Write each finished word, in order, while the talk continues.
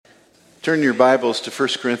Turn your Bibles to 1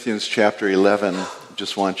 Corinthians chapter 11. I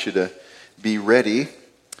just want you to be ready.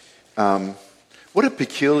 What a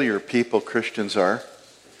peculiar people Christians are.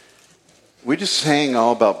 We just sang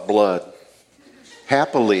all about blood,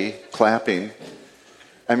 happily clapping.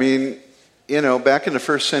 I mean, back in the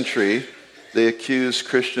first century, they accused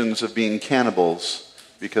Christians of being cannibals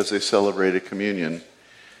because they celebrated communion.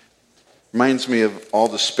 Reminds me of all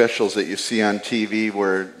the specials that you see on TV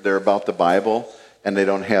where they're about the Bible, and they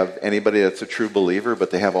don't have anybody that's a true believer,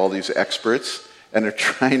 but they have all these experts, and they're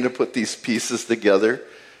trying to put these pieces together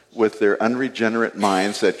with their unregenerate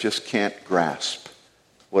minds that just can't grasp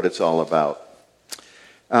what it's all about.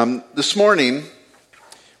 This morning,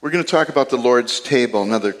 we're going to talk about the Lord's table,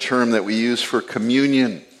 another term that we use for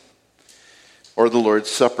communion, or the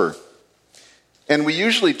Lord's Supper. And we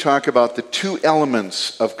usually talk about the two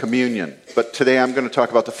elements of communion, but today I'm going to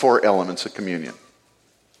talk about the four elements of communion.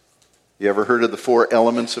 You ever heard of the four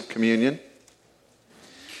elements of communion?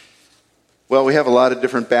 Well, we have a lot of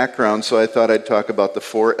different backgrounds, so I thought I'd talk about the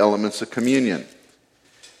four elements of communion.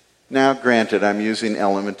 Now, granted, I'm using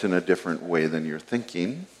element in a different way than you're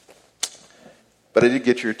thinking, but I did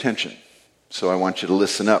get your attention, so I want you to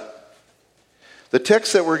listen up. The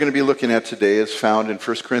text that we're going to be looking at today is found in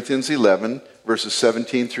 1 Corinthians 11, verses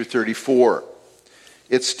 17 through 34.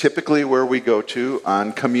 It's typically where we go to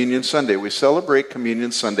on Communion Sunday. We celebrate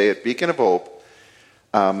Communion Sunday at Beacon of Hope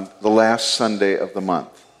the last Sunday of the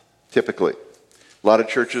month, typically. A lot of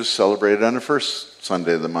churches celebrate it on the first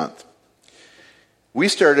Sunday of the month. We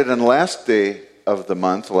started on the last day of the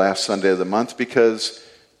month, the last Sunday of the month, because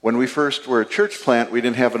when we first were a church plant, we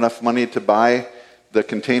didn't have enough money to buy the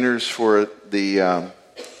containers for the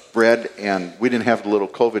bread, and we didn't have the little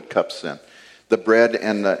COVID cups then. The bread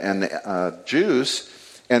and the juice,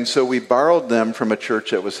 and so we borrowed them from a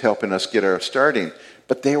church that was helping us get our starting.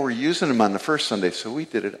 But they were using them on the first Sunday, so we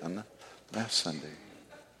did it on the last Sunday.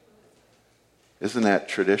 Isn't that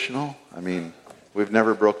traditional? I mean, we've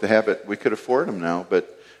never broke the habit. We could afford them now,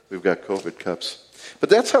 but we've got COVID cups. But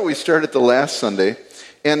that's how we started the last Sunday.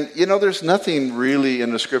 And, there's nothing really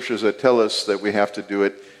in the scriptures that tell us that we have to do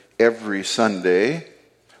it every Sunday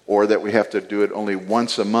or that we have to do it only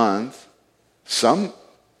once a month.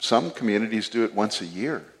 Some communities do it once a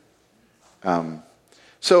year.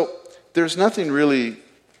 So there's nothing really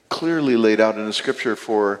clearly laid out in the scripture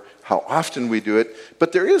for how often we do it,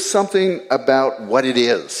 but there is something about what it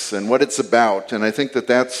is and what it's about, and I think that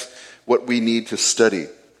that's what we need to study.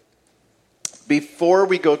 Before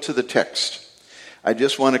we go to the text, I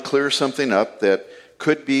just want to clear something up that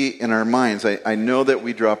could be in our minds. I know that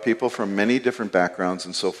we draw people from many different backgrounds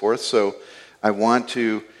and so forth, so I want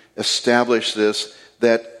to establish this,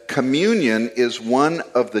 that communion is one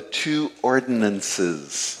of the two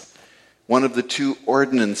ordinances. One of the two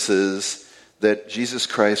ordinances that Jesus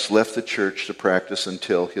Christ left the church to practice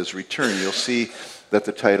until his return. You'll see that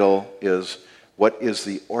the title is, What is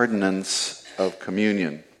the Ordinance of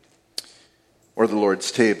Communion? Or the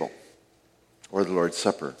Lord's Table, or the Lord's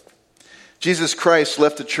Supper. Jesus Christ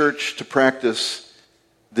left the church to practice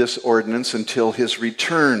this ordinance until his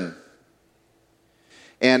return.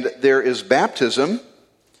 And there is baptism,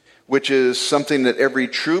 which is something that every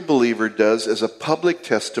true believer does as a public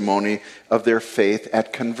testimony of their faith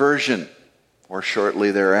at conversion, or shortly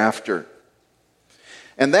thereafter.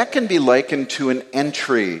 And that can be likened to an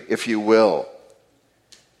entry, if you will.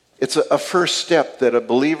 It's a first step that a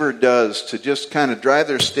believer does to just kind of drive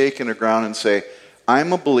their stake in the ground and say,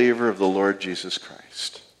 I'm a believer of the Lord Jesus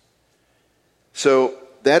Christ. So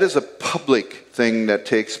that is a public thing that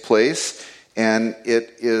takes place, and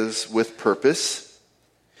it is with purpose.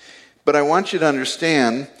 But I want you to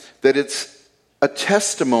understand that it's a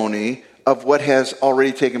testimony of what has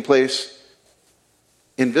already taken place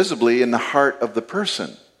invisibly in the heart of the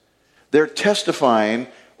person. They're testifying,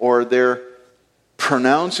 or they're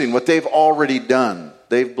pronouncing what they've already done.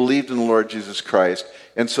 They've believed in the Lord Jesus Christ,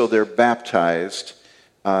 and so they're baptized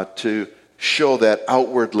to show that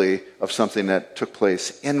outwardly of something that took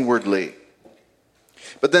place inwardly.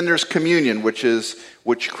 But then there's communion,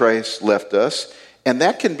 which Christ left us. And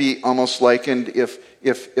that can be almost likened,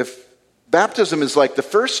 if baptism is like the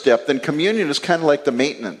first step, then communion is kind of like the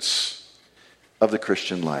maintenance of the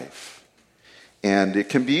Christian life. And it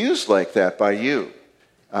can be used like that by you.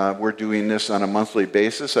 We're doing this on a monthly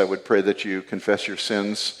basis. I would pray that you confess your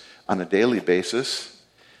sins on a daily basis,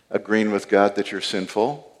 agreeing with God that you're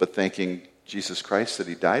sinful, but thanking Jesus Christ that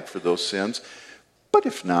he died for those sins. But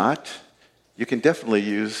if not, you can definitely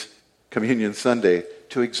use Communion Sunday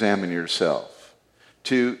to examine yourself.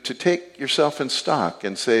 To take yourself in stock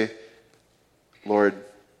and say, Lord,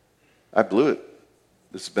 I blew it.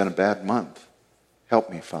 This has been a bad month. Help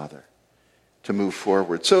me, Father. to move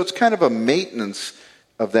forward. So it's kind of a maintenance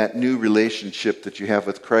of that new relationship that you have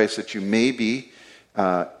with Christ that you maybe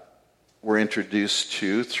were introduced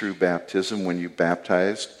to through baptism when you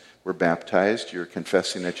were baptized. You're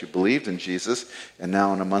confessing that you believed in Jesus, and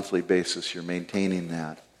now on a monthly basis you're maintaining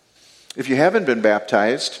that. If you haven't been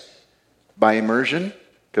baptized by immersion,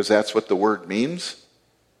 because that's what the word means,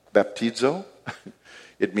 baptizo,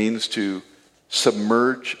 it means to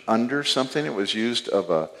submerge under something. It was used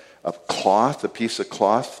of a cloth, a piece of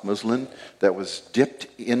cloth, muslin, that was dipped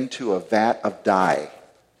into a vat of dye.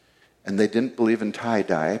 And they didn't believe in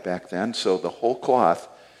tie-dye back then, so the whole cloth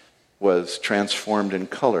was transformed in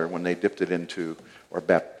color when they dipped it into, or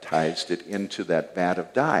baptized it into that vat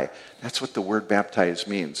of dye. That's what the word baptize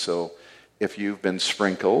means. So if you've been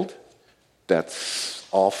sprinkled, that's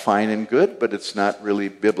all fine and good, but it's not really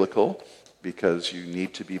biblical because you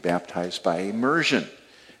need to be baptized by immersion.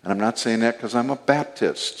 And I'm not saying that because I'm a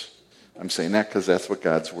Baptist. I'm saying that because that's what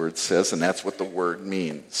God's word says, and that's what the word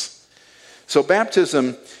means. So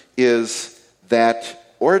baptism is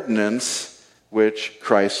that ordinance which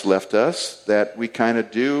Christ left us, that we kind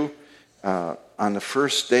of do on the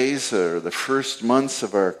first days or the first months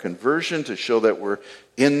of our conversion to show that we're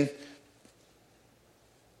in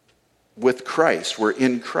with Christ. We're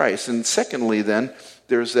in Christ. And secondly, then,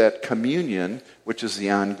 there's that communion, which is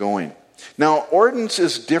the ongoing. Now, ordinance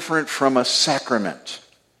is different from a sacrament.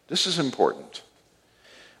 This is important.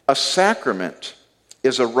 A sacrament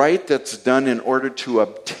is a rite that's done in order to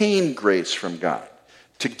obtain grace from God,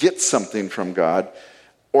 to get something from God,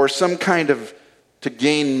 or some kind of to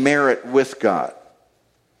gain merit with God.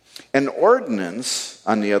 An ordinance,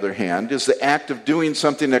 on the other hand, is the act of doing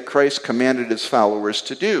something that Christ commanded his followers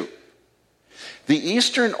to do. The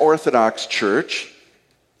Eastern Orthodox Church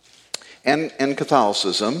and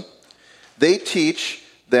Catholicism, they teach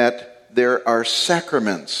that there are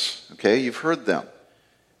sacraments. Okay, you've heard them.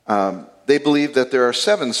 They believe that there are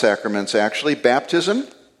 7 sacraments, actually: baptism,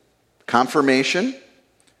 confirmation,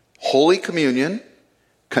 Holy Communion,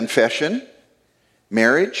 confession,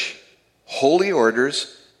 marriage, holy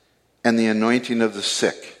orders, and the anointing of the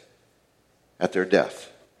sick at their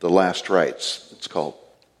death. The last rites, it's called.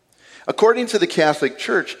 According to the Catholic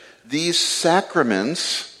Church, these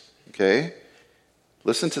sacraments, okay,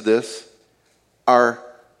 listen to this, are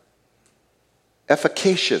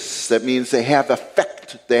efficacious. That means they have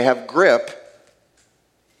effect, they have grip,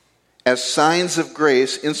 as signs of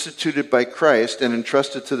grace instituted by Christ and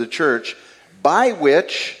entrusted to the church, by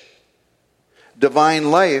which divine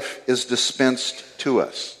life is dispensed to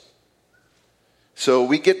us. So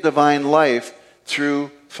we get divine life through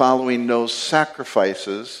following those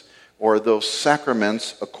sacrifices or those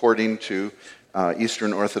sacraments according to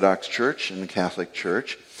Eastern Orthodox Church and the Catholic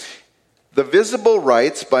Church. The visible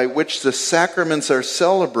rites by which the sacraments are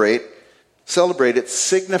celebrated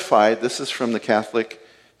signify, this is from the Catholic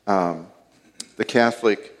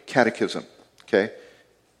Catechism, okay?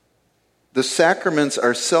 The sacraments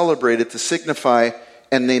are celebrated to signify,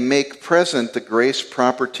 and they make present the grace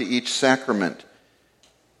proper to each sacrament,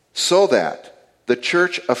 so that the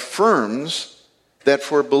church affirms that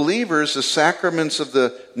for believers, the sacraments of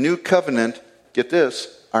the new covenant, get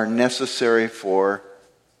this, are necessary for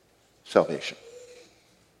salvation.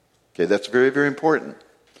 Okay, that's very, very important.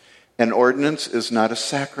 An ordinance is not a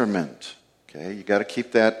sacrament. Okay, you got to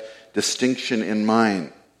keep that distinction in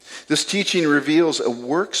mind. This teaching reveals a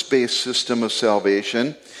works-based system of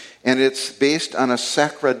salvation, and it's based on a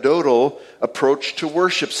sacerdotal approach to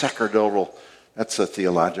worship. Sacerdotal, that's a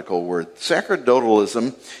theological word.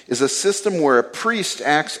 Sacerdotalism is a system where a priest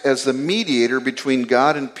acts as the mediator between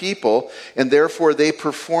God and people, and therefore they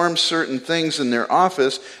perform certain things in their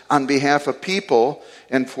office on behalf of people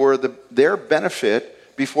and for their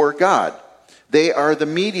benefit before God. They are the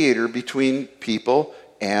mediator between people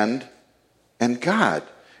and God.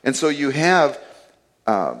 And so you have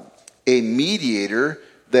a mediator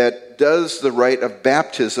that does the rite of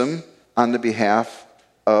baptism on the behalf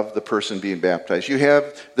of the person being baptized. You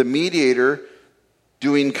have the mediator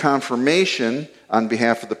doing confirmation on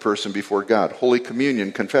behalf of the person before God. Holy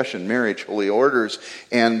Communion, confession, marriage, holy orders,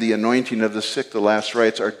 and the anointing of the sick, the last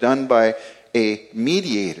rites, are done by a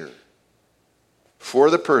mediator for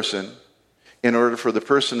the person in order for the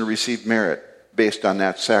person to receive merit based on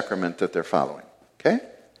that sacrament that they're following. Okay?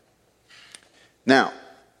 Now,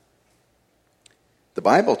 the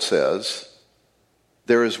Bible says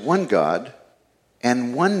there is one God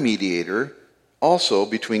and one mediator also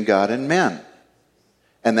between God and men.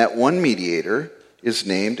 And that one mediator is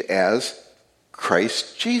named as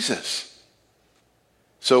Christ Jesus.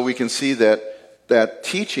 So we can see that that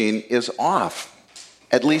teaching is off,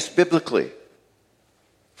 at least biblically,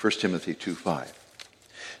 1 Timothy 2:5.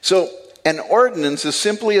 So an ordinance is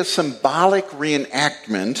simply a symbolic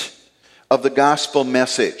reenactment of the gospel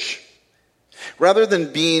message. Rather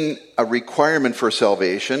than being a requirement for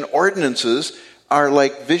salvation, ordinances are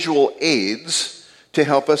like visual aids to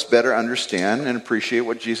help us better understand and appreciate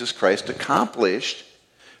what Jesus Christ accomplished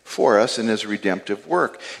for us in his redemptive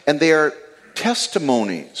work. And they are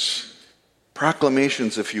testimonies,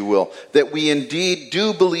 proclamations, if you will, that we indeed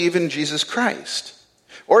do believe in Jesus Christ.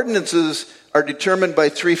 Ordinances are determined by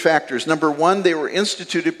three factors. Number one, they were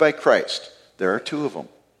instituted by Christ. There are two of them: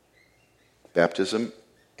 baptism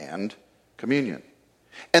and communion.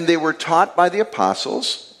 And they were taught by the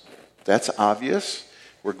apostles. That's obvious.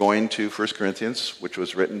 We're going to 1 Corinthians, which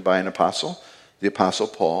was written by an apostle, the Apostle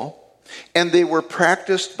Paul. And they were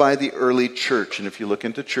practiced by the early church. And if you look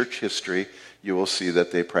into church history, you will see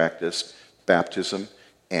that they practiced baptism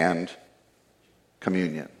and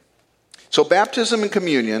communion. So baptism and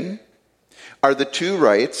communion are the two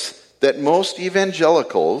rites that most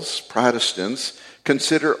evangelicals, Protestants,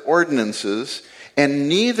 consider ordinances, and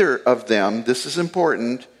neither of them, this is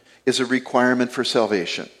important, is a requirement for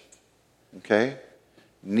salvation. Okay?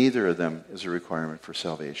 Neither of them is a requirement for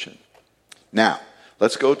salvation. Now,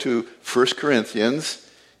 let's go to 1 Corinthians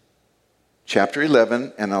chapter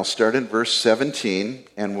 11, and I'll start in verse 17,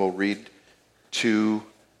 and we'll read to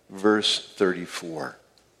verse 34.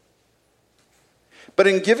 But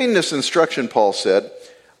in giving this instruction, Paul said,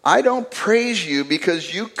 I don't praise you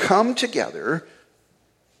because you come together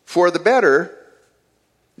for the better,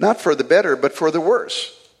 not for the better, but for the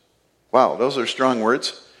worse. Wow, those are strong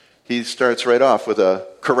words. He starts right off with a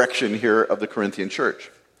correction here of the Corinthian church.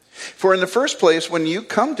 For in the first place, when you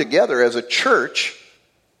come together as a church,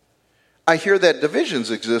 I hear that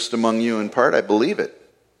divisions exist among you in part. I believe it.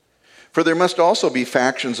 For there must also be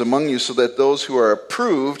factions among you, so that those who are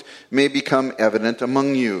approved may become evident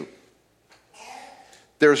among you.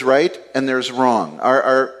 There's right and there's wrong.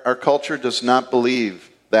 Our culture does not believe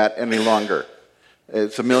that any longer.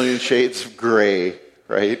 It's a million shades of gray,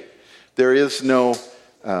 right? There is no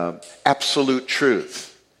absolute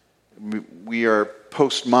truth. We are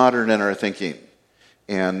postmodern in our thinking.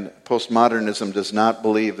 And postmodernism does not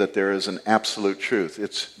believe that there is an absolute truth.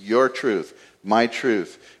 It's your truth, my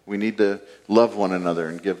truth. We need to love one another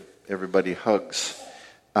and give everybody hugs.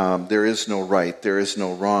 There is no right. There is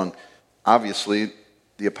no wrong. Obviously,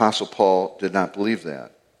 the Apostle Paul did not believe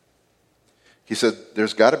that. He said,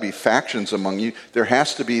 there's got to be factions among you. There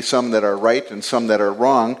has to be some that are right and some that are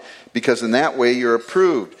wrong, because in that way you're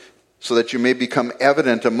approved, so that you may become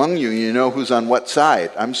evident among you. You know who's on what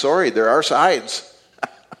side. I'm sorry, there are sides.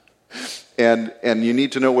 and you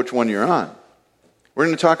need to know which one you're on. We're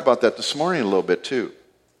going to talk about that this morning a little bit too.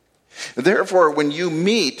 Therefore, when you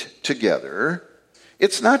meet together,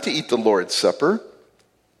 it's not to eat the Lord's Supper.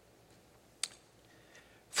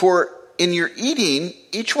 For in your eating,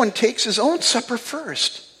 each one takes his own supper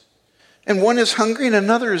first. And one is hungry and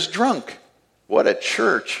another is drunk. What a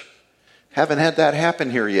church. Haven't had that happen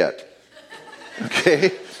here yet.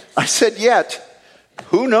 Okay? I said yet.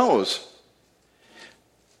 Who knows?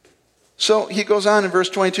 So he goes on in verse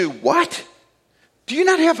 22. What? Do you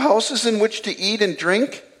not have houses in which to eat and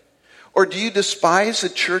drink? Or do you despise the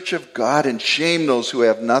church of God and shame those who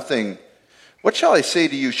have nothing? What shall I say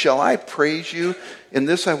to you? Shall I praise you? In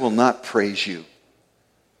this I will not praise you.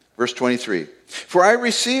 Verse 23. For I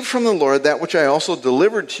received from the Lord that which I also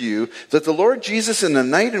delivered to you, that the Lord Jesus, in the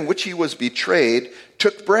night in which he was betrayed,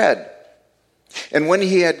 took bread. And when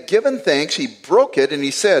he had given thanks, he broke it, and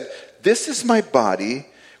he said, This is my body,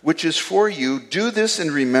 which is for you. Do this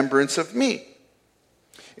in remembrance of me.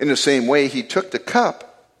 In the same way, he took the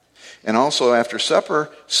cup, and also after supper,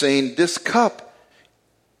 saying, This cup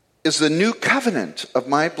is the new covenant of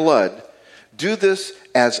my blood. Do this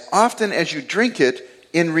as often as you drink it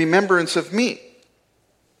in remembrance of me.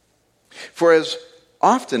 For as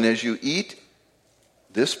often as you eat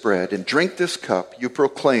this bread and drink this cup, you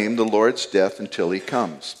proclaim the Lord's death until he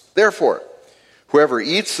comes. Therefore, whoever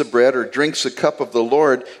eats the bread or drinks the cup of the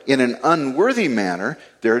Lord in an unworthy manner,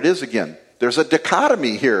 there it is again. There's a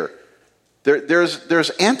dichotomy here.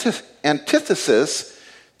 There's antithesis.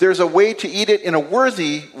 There's a way to eat it in a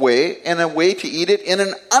worthy way and a way to eat it in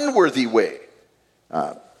an unworthy way.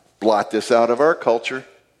 Blot this out of our culture.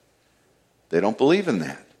 They don't believe in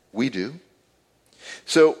that. We do.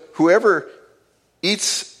 So whoever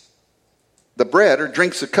eats the bread or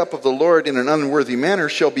drinks the cup of the Lord in an unworthy manner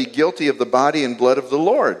shall be guilty of the body and blood of the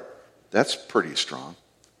Lord. That's pretty strong.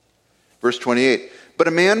 Verse 28. But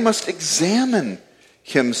a man must examine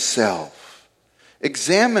himself.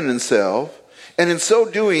 Examine himself. And in so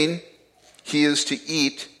doing, he is to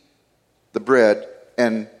eat the bread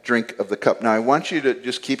and drink of the cup. Now, I want you to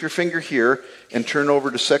just keep your finger here and turn over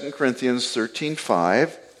to 2 Corinthians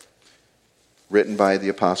 13:5, written by the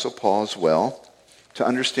Apostle Paul as well, to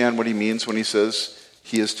understand what he means when he says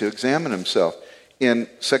he is to examine himself. In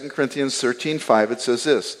 2 Corinthians 13:5, it says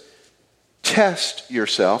this: test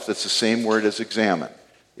yourself. That's the same word as examine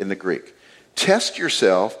in the Greek. Test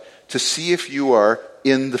yourself to see if you are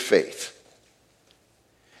in the faith.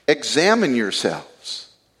 Examine yourselves.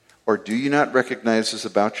 Or do you not recognize this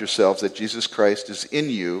about yourselves, that Jesus Christ is in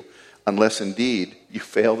you, unless indeed you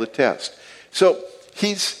fail the test? So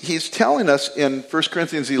he's telling us in 1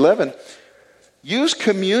 Corinthians 11, use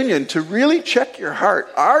communion to really check your heart.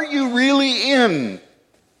 Are you really in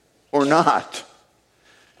or not?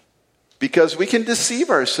 Because we can deceive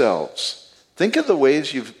ourselves. Think of the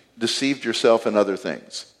ways you've deceived yourself in other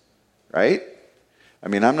things, right? I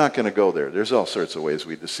mean, I'm not going to go there. There's all sorts of ways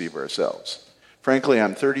we deceive ourselves. Frankly,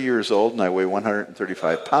 I'm 30 years old and I weigh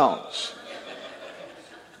 135 pounds.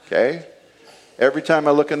 Okay? Every time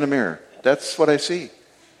I look in the mirror, that's what I see.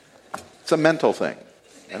 It's a mental thing,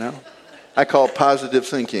 you know? I call it positive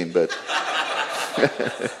thinking, but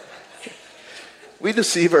we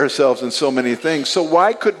deceive ourselves in so many things. So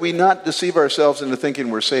why could we not deceive ourselves into thinking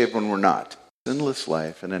we're saved when we're not? Sinless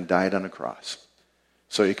life and then died on a cross.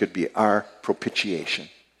 So he could be our propitiation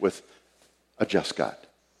with a just God.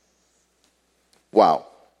 Wow.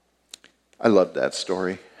 I love that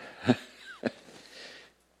story.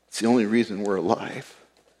 It's the only reason we're alive.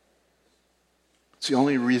 It's the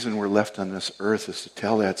only reason we're left on this earth, is to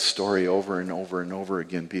tell that story over and over and over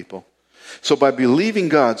again, people. So by believing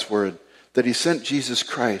God's word, that he sent Jesus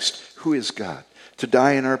Christ, who is God, to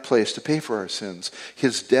die in our place, to pay for our sins,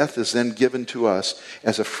 his death is then given to us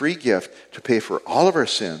as a free gift to pay for all of our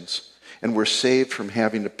sins, and we're saved from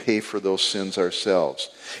having to pay for those sins ourselves.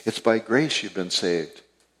 It's by grace you've been saved.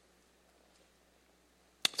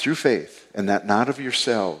 Through faith, and that not of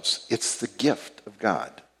yourselves. It's the gift of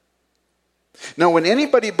God. Now, when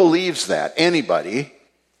anybody believes that,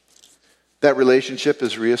 that relationship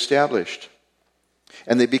is reestablished.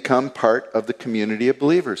 And they become part of the community of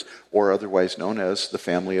believers, or otherwise known as the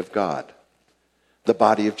family of God. The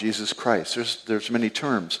body of Jesus Christ. There's many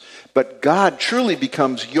terms. But God truly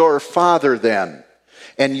becomes your Father then.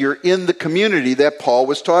 And you're in the community that Paul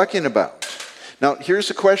was talking about. Now, here's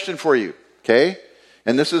a question for you, okay?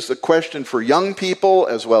 And this is the question for young people,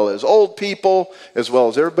 as well as old people, as well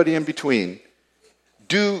as everybody in between.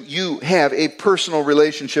 Do you have a personal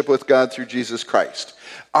relationship with God through Jesus Christ?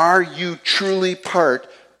 Are you truly part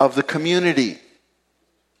of the community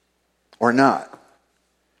or not?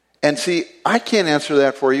 And see, I can't answer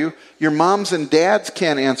that for you. Your moms and dads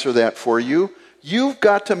can't answer that for you. You've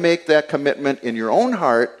got to make that commitment in your own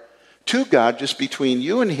heart to God, just between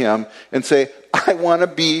you and him, and say, I want to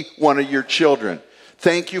be one of your children.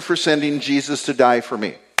 Thank you for sending Jesus to die for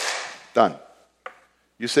me. Done.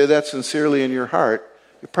 You say that sincerely in your heart,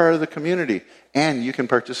 you're part of the community, and you can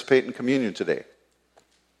participate in communion today.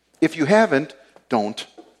 If you haven't, don't.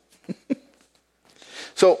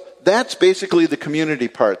 So that's basically the community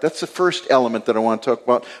part. That's the first element that I want to talk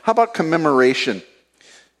about. How about commemoration?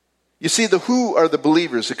 You see, the who are the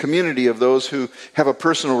believers, the community of those who have a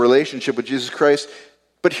personal relationship with Jesus Christ.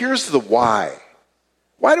 But here's the why.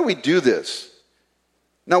 Why do we do this?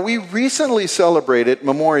 Now, we recently celebrated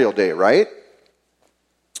Memorial Day, right?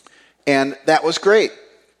 And that was great.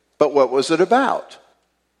 But what was it about?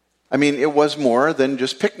 I mean, it was more than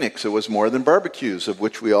just picnics. It was more than barbecues, of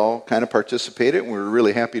which we all kind of participated. And we were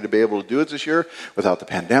really happy to be able to do it this year without the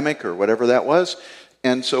pandemic or whatever that was.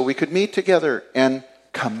 And so we could meet together and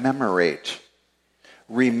commemorate.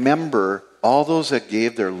 Remember all those that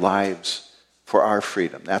gave their lives for our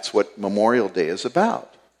freedom. That's what Memorial Day is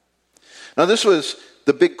about. Now, this was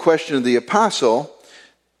the big question of the apostle.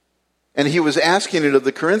 And he was asking it of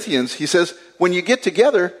the Corinthians. He says, when you get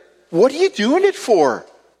together, what are you doing it for?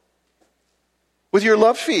 With your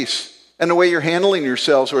love feast and the way you're handling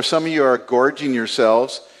yourselves, where some of you are gorging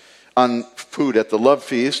yourselves on food at the love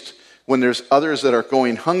feast, when there's others that are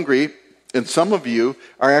going hungry, and some of you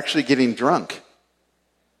are actually getting drunk.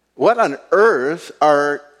 What on earth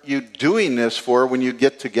are you doing this for when you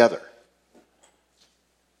get together?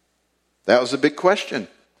 That was a big question.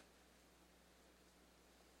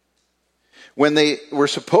 When they were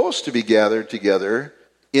supposed to be gathered together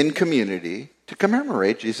in community to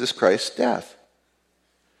commemorate Jesus Christ's death.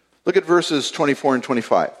 Look at verses 24 and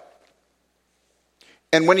 25.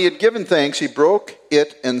 And when he had given thanks, he broke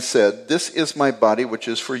it and said, this is my body, which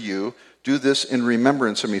is for you. Do this in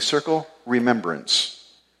remembrance of me. Circle remembrance.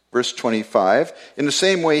 Verse 25, in the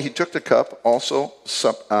same way he took the cup also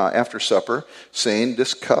after supper, saying,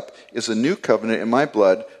 this cup is a new covenant in my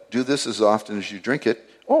blood. Do this as often as you drink it.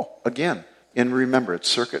 Oh, again, in remembrance,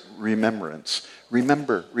 circuit remembrance.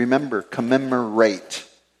 Remember, commemorate.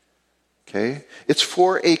 Okay? It's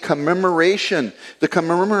for a commemoration. The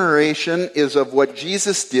commemoration is of what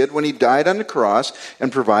Jesus did when he died on the cross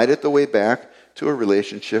and provided the way back to a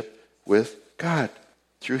relationship with God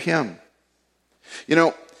through him. You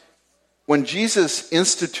know, when Jesus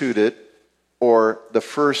instituted, or the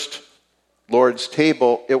first Lord's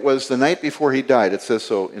table, it was the night before he died. It says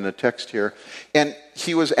so in the text here. And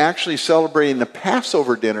he was actually celebrating the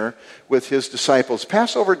Passover dinner with his disciples.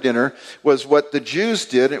 Passover dinner was what the Jews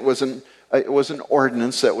did. It was an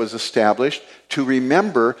ordinance that was established to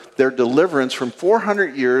remember their deliverance from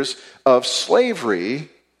 400 years of slavery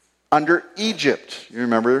under Egypt. You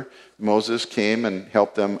remember Moses came and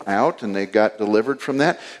helped them out, and they got delivered from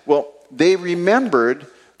that. Well, they remembered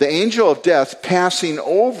the angel of death passing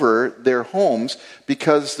over their homes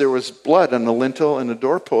because there was blood on the lintel and the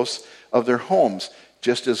doorposts of their homes,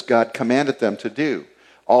 just as God commanded them to do.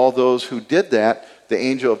 All those who did that, the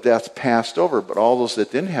angel of death passed over, but all those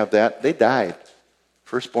that didn't have that, they died.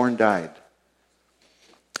 Firstborn died.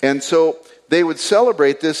 And so they would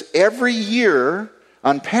celebrate this every year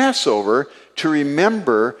on Passover to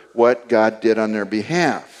remember what God did on their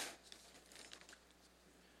behalf.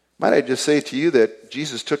 Might I just say to you that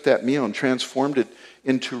Jesus took that meal and transformed it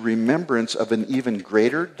into remembrance of an even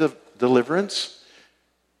greater deliverance?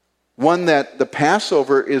 One that the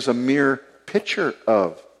Passover is a mere picture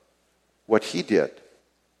of what he did.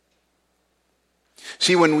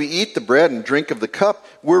 See, when we eat the bread and drink of the cup,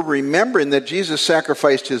 we're remembering that Jesus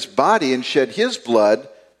sacrificed his body and shed his blood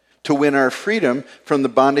to win our freedom from the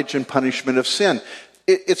bondage and punishment of sin.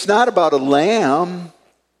 It's not about a lamb.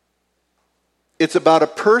 It's about a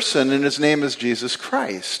person, and his name is Jesus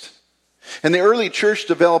Christ. And the early church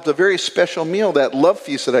developed a very special meal, that love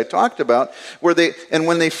feast that I talked about, when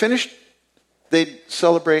they finished, they'd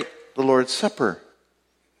celebrate the Lord's Supper.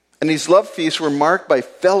 And these love feasts were marked by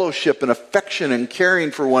fellowship and affection and caring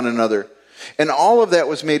for one another. And all of that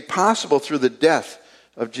was made possible through the death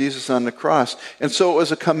of Jesus on the cross. And so it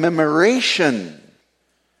was a commemoration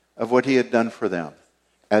of what he had done for them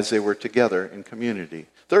as they were together in community.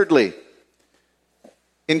 Thirdly,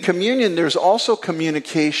 in communion, there's also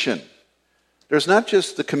communication. There's not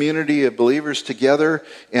just the community of believers together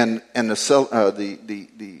and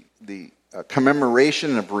the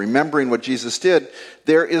commemoration of remembering what Jesus did.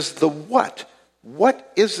 There is the what. What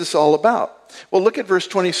is this all about? Well, look at verse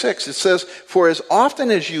 26. It says, for as often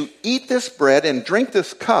as you eat this bread and drink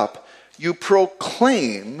this cup, you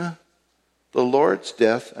proclaim the Lord's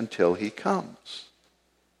death until he comes.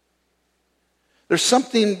 There's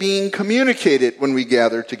something being communicated when we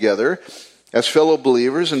gather together as fellow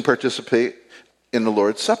believers and participate in the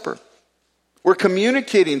Lord's Supper. We're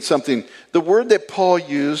communicating something. The word that Paul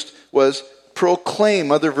used was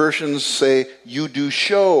proclaim. Other versions say you do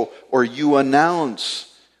show or you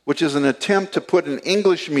announce, which is an attempt to put an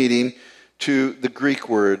English meaning to the Greek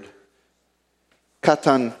word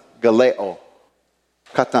katangaleo.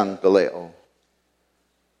 Katangaleo.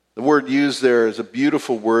 The word used there is a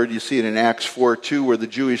beautiful word. You see it in Acts 4:2, where the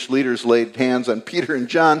Jewish leaders laid hands on Peter and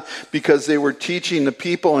John because they were teaching the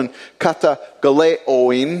people in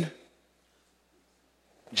katagaleoing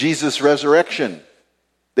Jesus' resurrection.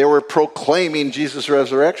 They were proclaiming Jesus'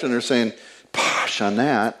 resurrection. They're saying, posh on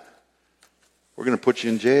that, we're going to put you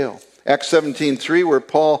in jail. Acts 17:3, where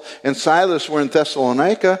Paul and Silas were in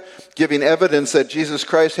Thessalonica, giving evidence that Jesus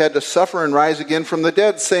Christ had to suffer and rise again from the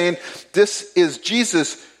dead, saying, this is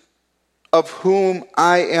Jesus of whom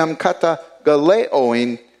I am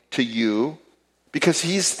katagaleoing to you, because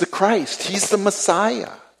he's the Christ, he's the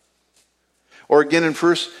Messiah. Or again in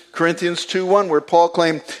 1 Corinthians 2:1, where Paul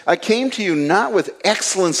claimed, I came to you not with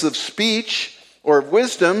excellence of speech or of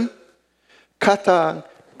wisdom,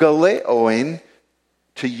 katagaleoing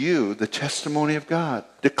to you the testimony of God,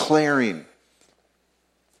 declaring.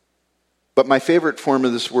 But my favorite form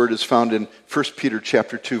of this word is found in 1 Peter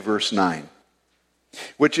chapter 2, verse 9,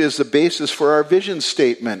 which is the basis for our vision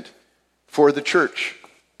statement for the church,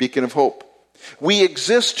 Beacon of Hope. We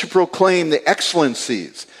exist to proclaim the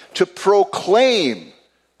excellencies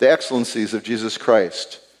of Jesus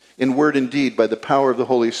Christ in word and deed by the power of the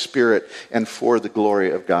Holy Spirit and for the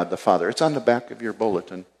glory of God the Father. It's on the back of your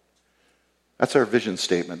bulletin. That's our vision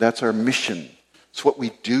statement. That's our mission. It's what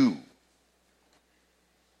we do.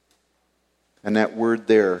 And that word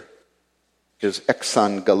there is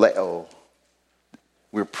exangaleo.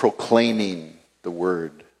 We're proclaiming the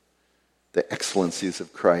word, the excellencies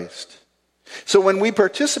of Christ. So when we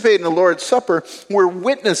participate in the Lord's Supper, we're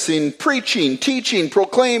witnessing, preaching, teaching,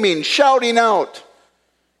 proclaiming, shouting out.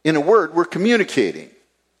 In a word, we're communicating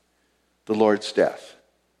the Lord's death.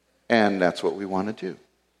 And that's what we want to do.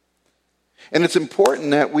 And it's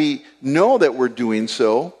important that we know that we're doing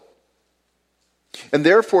so. And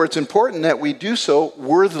therefore, it's important that we do so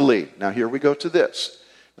worthily. Now, here we go to this.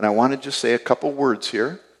 And I want to just say a couple words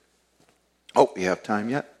here. Oh, we have time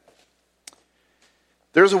yet?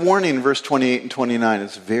 There's a warning in verse 28 and 29.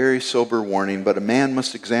 It's a very sober warning. But a man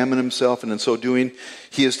must examine himself, and in so doing,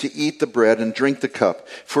 he is to eat the bread and drink the cup.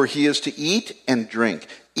 For he is to eat and drink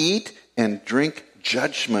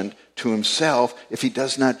judgment to himself if he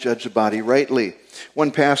does not judge the body rightly.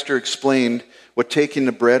 One pastor explained what taking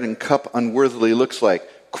the bread and cup unworthily looks like.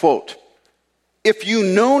 Quote, if you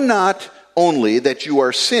know not only that you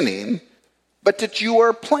are sinning, but that you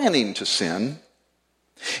are planning to sin,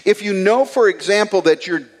 if you know, for example, that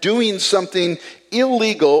you're doing something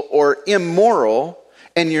illegal or immoral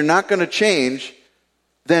and you're not going to change,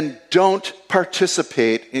 then don't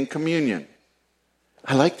participate in communion.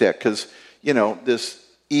 I like that because, this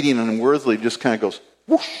eating unworthily just kind of goes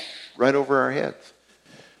whoosh right over our heads.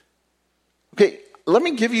 Okay, let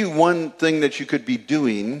me give you one thing that you could be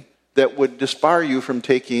doing that would disbar you from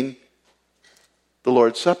taking the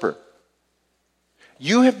Lord's Supper.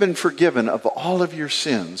 You have been forgiven of all of your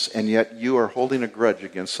sins, and yet you are holding a grudge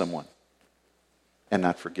against someone and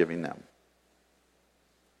not forgiving them.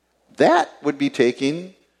 That would be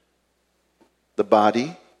taking the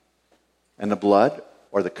body and the blood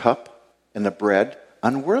or the cup and the bread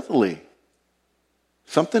unworthily.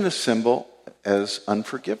 Something as simple as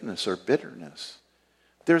unforgiveness or bitterness.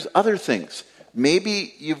 There's other things.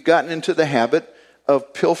 Maybe you've gotten into the habit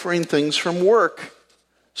of pilfering things from work.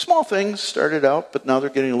 Small things started out, but now they're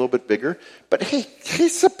getting a little bit bigger. But hey,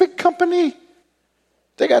 it's a big company.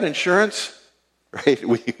 They got insurance, right?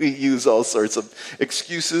 We use all sorts of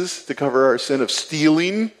excuses to cover our sin of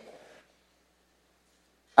stealing.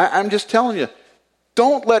 I'm just telling you,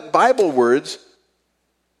 don't let Bible words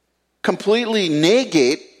completely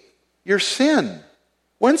negate your sin.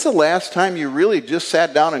 When's the last time you really just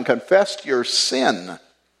sat down and confessed your sin,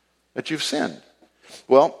 that you've sinned?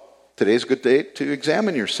 Well, today's a good day to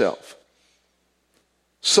examine yourself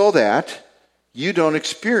so that you don't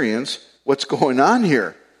experience what's going on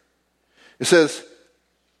here. It says,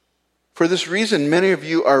 for this reason, many of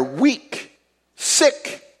you are weak,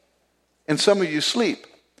 sick, and some of you sleep.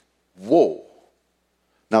 Whoa.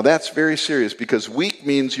 Now that's very serious because weak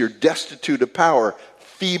means you're destitute of power,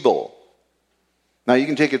 feeble. Now you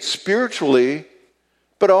can take it spiritually,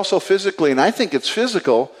 but also physically. And I think it's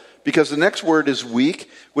physical because the next word is weak,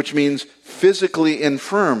 which means physically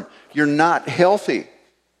infirm. You're not healthy.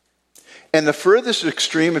 And the furthest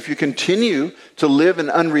extreme, if you continue to live in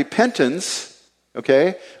unrepentance,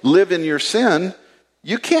 live in your sin,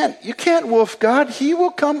 you can't wolf God. He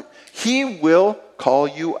will come. He will call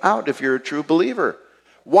you out if you're a true believer.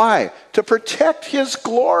 Why? To protect his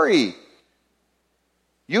glory.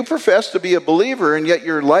 You profess to be a believer, and yet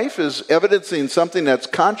your life is evidencing something that's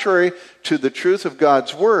contrary to the truth of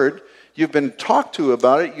God's word. You've been talked to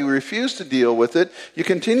about it. You refuse to deal with it. You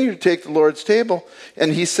continue to take the Lord's table.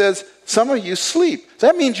 And he says, some of you sleep.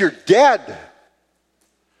 That means you're dead.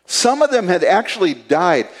 Some of them had actually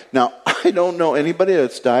died. Now, I don't know anybody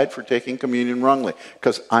that's died for taking communion wrongly,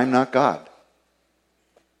 because I'm not God.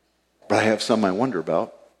 But I have some I wonder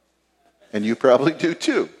about. And you probably do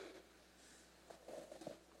too.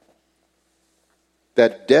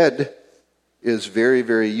 That dead is very,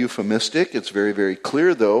 very euphemistic. It's very, very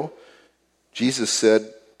clear, though. Jesus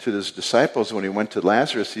said to his disciples when he went to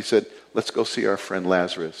Lazarus, he said, let's go see our friend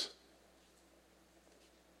Lazarus.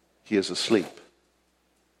 He is asleep.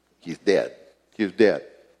 He's dead. He's dead.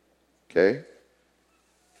 Okay?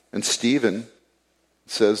 And Stephen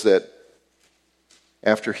says that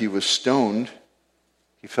after he was stoned,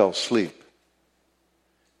 he fell asleep.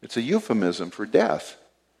 It's a euphemism for death.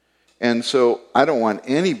 And so I don't want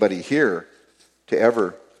anybody here to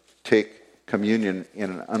ever take communion in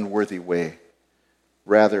an unworthy way.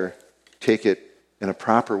 Rather, take it in a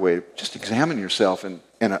proper way. Just examine yourself and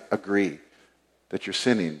agree that you're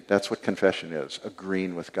sinning. That's what confession is,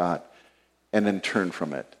 agreeing with God. And then turn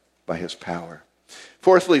from it by his power.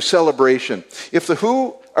 Fourthly, celebration. If the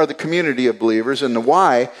who are the community of believers and the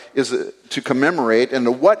why is to commemorate and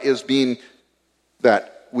the what is being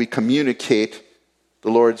that we communicate the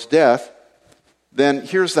Lord's death, then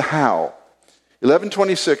here's the how.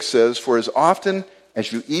 11:26 says, for as often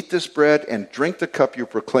as you eat this bread and drink the cup, you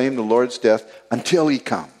proclaim the Lord's death until he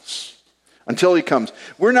comes. Until he comes.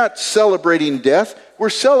 We're not celebrating death. We're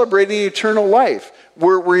celebrating eternal life.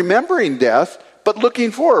 we're remembering death, but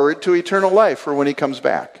looking forward to eternal life for when he comes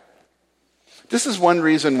back. This is one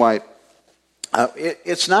reason why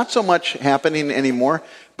it's not so much happening anymore,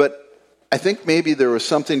 but I think maybe there was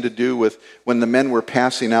something to do with when the men were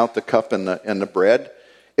passing out the cup and the bread.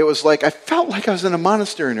 It was like, I felt like I was in a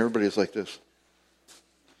monastery and everybody was like this.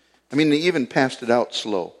 I mean, they even passed it out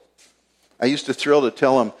slow. I used to thrill to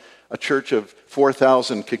tell them a church of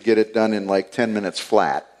 4,000 could get it done in like 10 minutes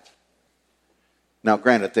flat. Now,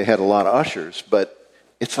 granted, they had a lot of ushers, but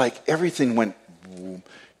it's like everything went boom.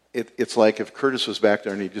 It's like if Curtis was back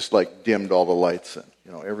there and he just like dimmed all the lights and,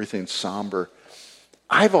 everything's somber.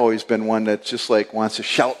 I've always been one that just like wants to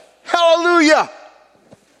shout, hallelujah!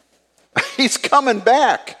 He's coming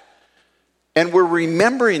back. And we're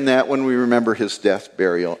remembering that when we remember his death,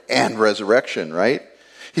 burial, and resurrection, right?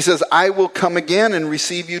 He says, I will come again and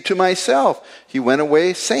receive you to myself. He went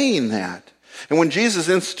away saying that. And when Jesus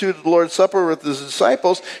instituted the Lord's Supper with his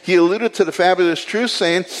disciples, he alluded to the fabulous truth,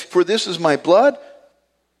 saying, for this is my blood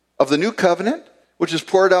of the new covenant, which is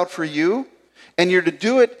poured out for you, and you're to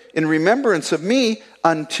do it in remembrance of me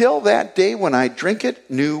until that day when I drink it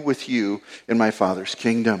new with you in my Father's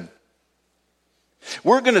kingdom.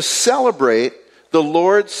 We're going to celebrate the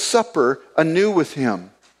Lord's Supper anew with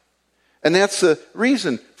him. And that's the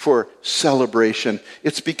reason for celebration.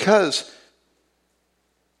 It's because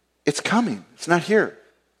it's coming. It's not here.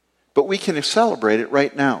 But we can celebrate it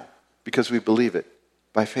right now because we believe it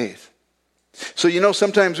by faith. So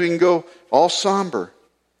sometimes we can go all somber.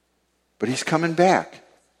 But he's coming back.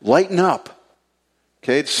 Lighten up.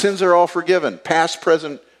 Okay, sins are all forgiven. Past,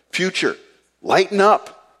 present, future. Lighten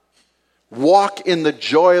up. Walk in the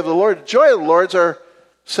joy of the Lord. The joy of the Lord is our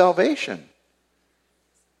salvation.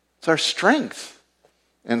 It's our strength.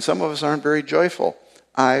 And some of us aren't very joyful.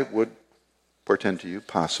 I would portend to you,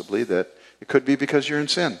 possibly, that it could be because you're in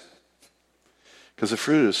sin. Because the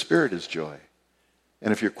fruit of the Spirit is joy.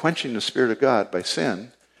 And if you're quenching the Spirit of God by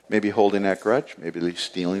sin, maybe holding that grudge, maybe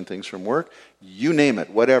stealing things from work, you name it,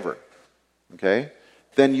 whatever, okay,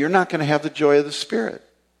 then you're not going to have the joy of the Spirit.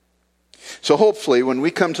 So hopefully, when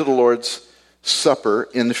we come to the Lord's Supper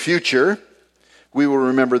in the future, we will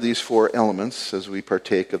remember these 4 elements as we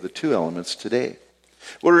partake of the 2 elements today.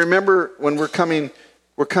 We'll remember when we're coming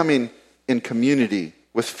in community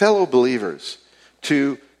with fellow believers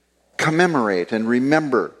to commemorate and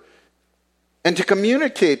remember and to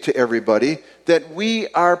communicate to everybody that we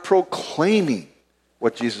are proclaiming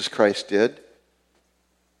what Jesus Christ did.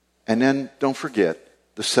 And then don't forget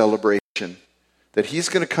the celebration that he's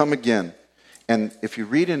going to come again. And if you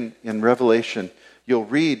read in Revelation, you'll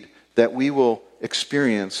read that we will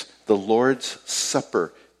experience the Lord's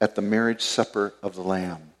Supper at the marriage supper of the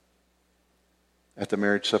Lamb. At the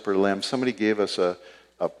marriage supper of the Lamb. Somebody gave us a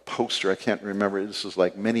poster, I can't remember, this was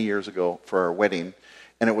like many years ago for our wedding.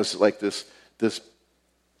 And it was like this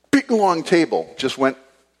big long table just went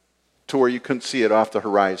to where you couldn't see it off the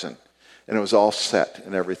horizon. And it was all set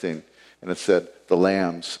and everything. And it said, the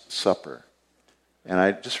Lamb's Supper. And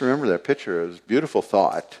I just remember that picture. It was a beautiful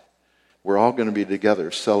thought. We're all going to be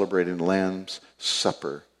together celebrating the Lamb's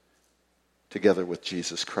Supper together with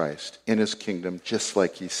Jesus Christ in his kingdom, just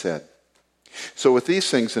like he said. So with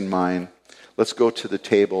these things in mind, let's go to the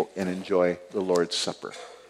table and enjoy the Lord's Supper.